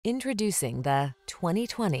Introducing the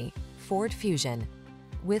 2020 Ford Fusion.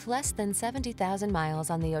 With less than 70,000 miles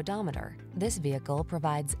on the odometer, this vehicle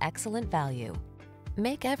provides excellent value.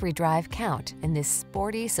 Make every drive count in this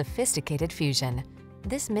sporty, sophisticated Fusion.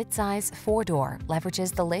 This midsize four-door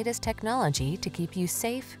leverages the latest technology to keep you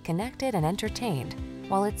safe, connected, and entertained,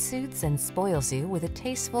 while it soothes and spoils you with a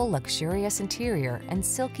tasteful, luxurious interior and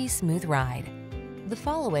silky smooth ride. The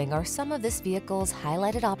following are some of this vehicle's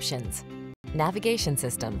highlighted options: navigation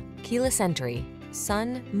system, keyless entry,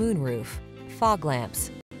 sun, moonroof, fog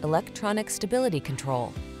lamps, electronic stability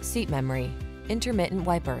control, seat memory, intermittent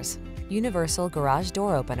wipers, universal garage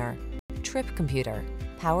door opener, trip computer,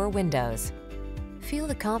 power windows. Feel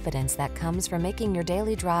the confidence that comes from making your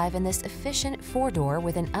daily drive in this efficient four-door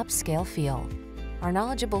with an upscale feel. Our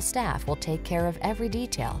knowledgeable staff will take care of every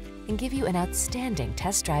detail and give you an outstanding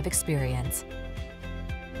test drive experience.